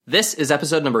This is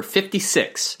episode number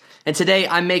 56, and today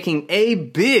I'm making a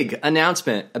big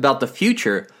announcement about the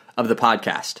future of the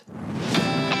podcast.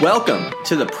 Welcome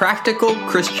to the Practical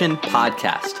Christian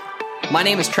Podcast. My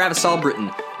name is Travis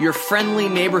Albritton, your friendly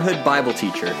neighborhood Bible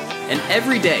teacher, and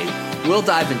every day we'll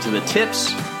dive into the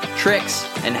tips, tricks,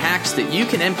 and hacks that you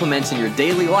can implement in your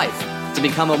daily life to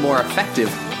become a more effective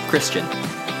Christian.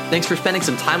 Thanks for spending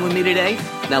some time with me today.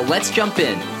 Now let's jump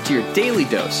in to your daily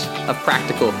dose of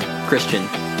practical Christian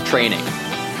training.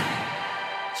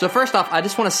 So first off, I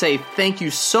just want to say thank you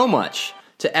so much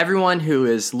to everyone who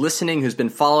is listening, who's been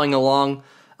following along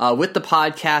with the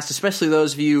podcast, especially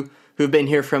those of you who've been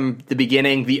here from the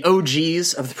beginning, the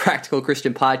OGs of the Practical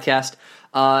Christian Podcast.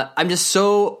 I'm just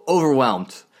so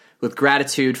overwhelmed with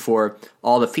gratitude for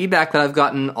all the feedback that I've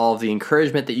gotten, all of the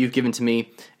encouragement that you've given to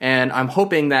me, and I'm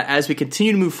hoping that as we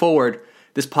continue to move forward,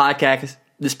 this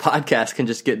podcast can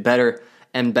just get better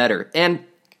and better. And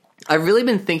I've really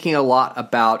been thinking a lot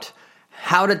about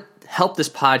how to help this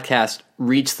podcast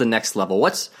reach the next level.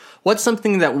 What's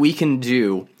something that we can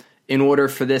do in order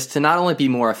for this to not only be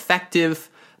more effective,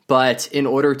 but in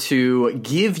order to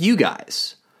give you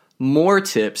guys more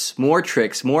tips, more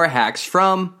tricks, more hacks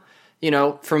from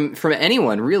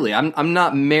anyone, really. I'm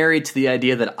not married to the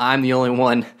idea that I'm the only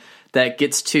one that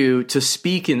gets to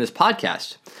speak in this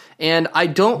podcast. And I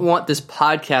don't want this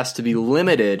podcast to be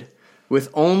limited with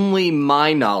only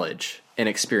my knowledge and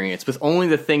experience, with only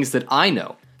the things that I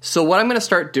know. So what I'm going to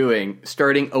start doing,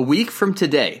 starting a week from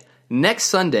today, next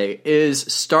Sunday, is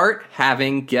start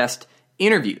having guest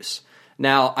interviews.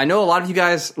 Now, I know a lot of you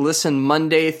guys listen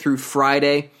Monday through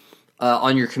Friday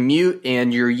on your commute,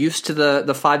 and you're used to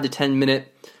the 5 to 10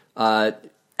 minute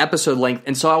episode length,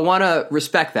 and so I want to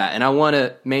respect that, and I want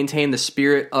to maintain the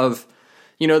spirit of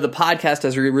the podcast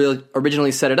as we really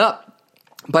originally set it up.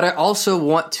 But I also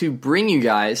want to bring you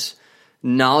guys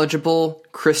knowledgeable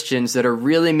Christians that are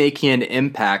really making an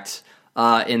impact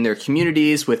in their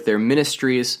communities, with their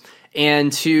ministries,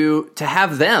 and to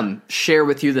have them share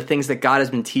with you the things that God has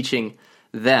been teaching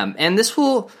them. And this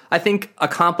will, I think,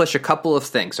 accomplish a couple of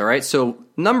things, all right? So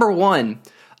number one,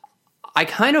 I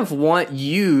kind of want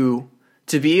you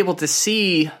to be able to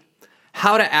see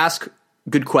how to ask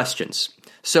good questions.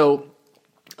 So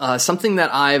something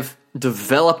that I've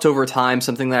developed over time,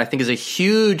 something that I think is a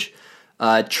huge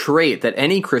trait that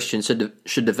any Christian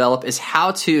should develop, is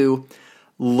how to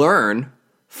learn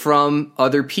from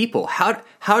other people.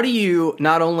 How do you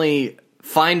not only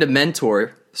find a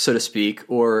mentor, so to speak,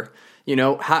 or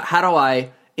how do I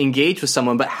engage with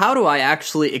someone, but how do I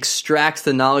actually extract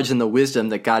the knowledge and the wisdom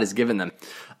that God has given them?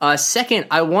 Second,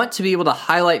 I want to be able to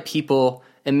highlight people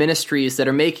and ministries that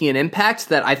are making an impact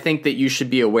that I think that you should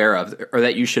be aware of or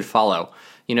that you should follow.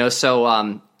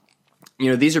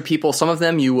 These are people, some of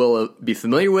them you will be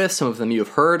familiar with, some of them you have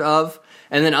heard of,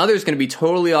 and then others going to be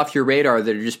totally off your radar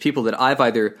that are just people that I've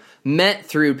either met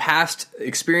through past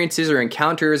experiences or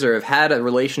encounters or have had a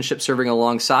relationship serving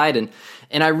alongside.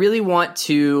 And I really want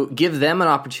to give them an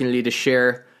opportunity to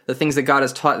share the things that God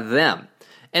has taught them.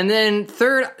 And then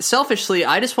third, selfishly,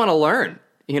 I just want to learn.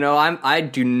 I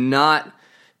do not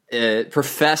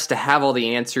profess to have all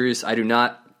the answers.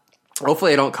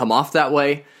 Hopefully I don't come off that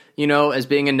way, as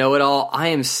being a know-it-all. I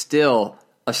am still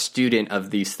a student of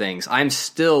these things. I'm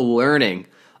still learning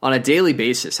on a daily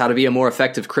basis how to be a more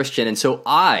effective Christian. And so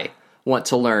I want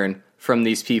to learn from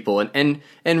these people. And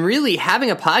really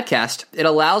having a podcast, it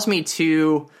allows me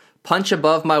to punch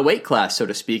above my weight class, so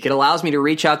to speak. It allows me to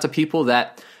reach out to people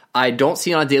that I don't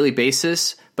see on a daily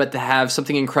basis, but to have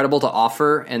something incredible to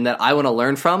offer and that I want to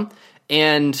learn from.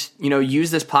 And,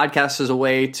 use this podcast as a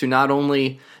way to not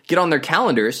only get on their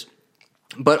calendars,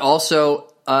 but also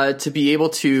to be able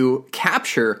to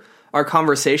capture our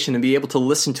conversation and be able to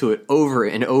listen to it over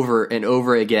and over and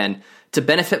over again to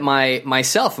benefit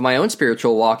myself and my own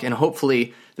spiritual walk, and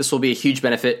hopefully this will be a huge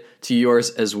benefit to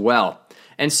yours as well.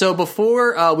 And so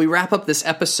before we wrap up this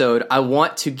episode, I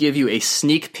want to give you a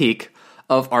sneak peek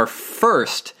of our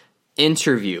first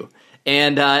interview.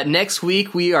 And next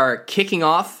week we are kicking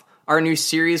off our new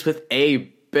series with a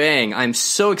bang. I'm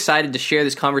so excited to share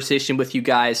this conversation with you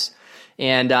guys.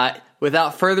 And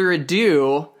without further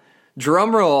ado,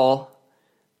 drum roll,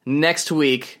 next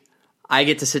week I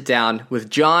get to sit down with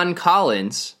John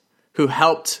Collins, who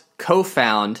helped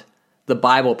co-found the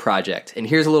Bible Project. And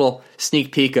here's a little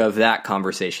sneak peek of that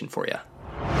conversation for you.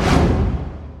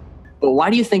 But why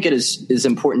do you think it is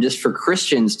important just for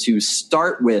Christians to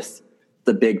start with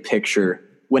the big picture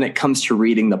when it comes to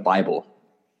reading the Bible?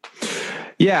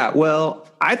 Yeah, well,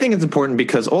 I think it's important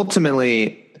because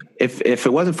ultimately, if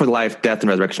it wasn't for the life, death, and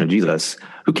resurrection of Jesus,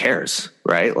 who cares,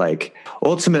 right? Like,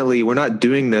 ultimately, we're not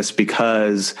doing this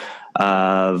because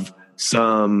of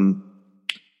some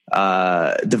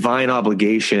divine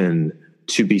obligation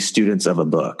to be students of a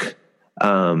book.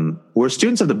 We're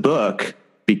students of the book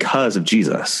because of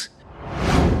Jesus.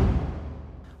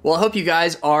 Well, I hope you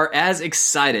guys are as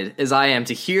excited as I am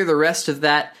to hear the rest of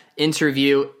that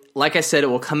interview. Like I said, it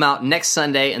will come out next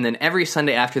Sunday, and then every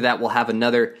Sunday after that, we'll have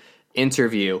another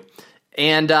interview.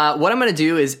 And what I'm going to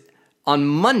do is, on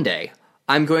Monday,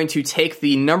 I'm going to take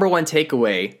the number one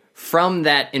takeaway from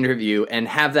that interview and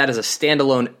have that as a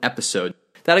standalone episode.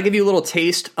 That'll give you a little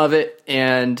taste of it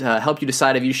and help you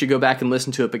decide if you should go back and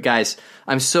listen to it. But guys,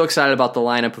 I'm so excited about the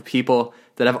lineup of people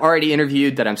that I've already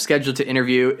interviewed, that I'm scheduled to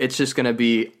interview. It's just going to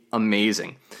be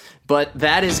amazing. But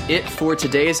that is it for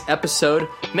today's episode.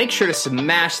 Make sure to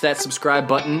smash that subscribe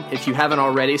button if you haven't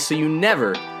already so you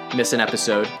never miss an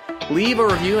episode. Leave a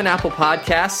review in Apple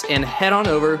Podcasts and head on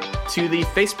over to the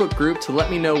Facebook group to let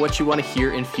me know what you want to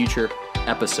hear in future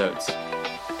episodes.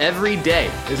 Every day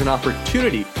is an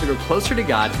opportunity to go closer to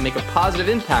God and make a positive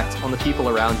impact on the people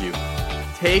around you.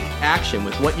 Take action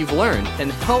with what you've learned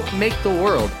and help make the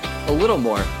world a little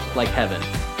more like heaven.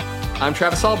 I'm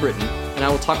Travis Albritton, and I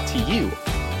will talk to you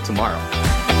tomorrow.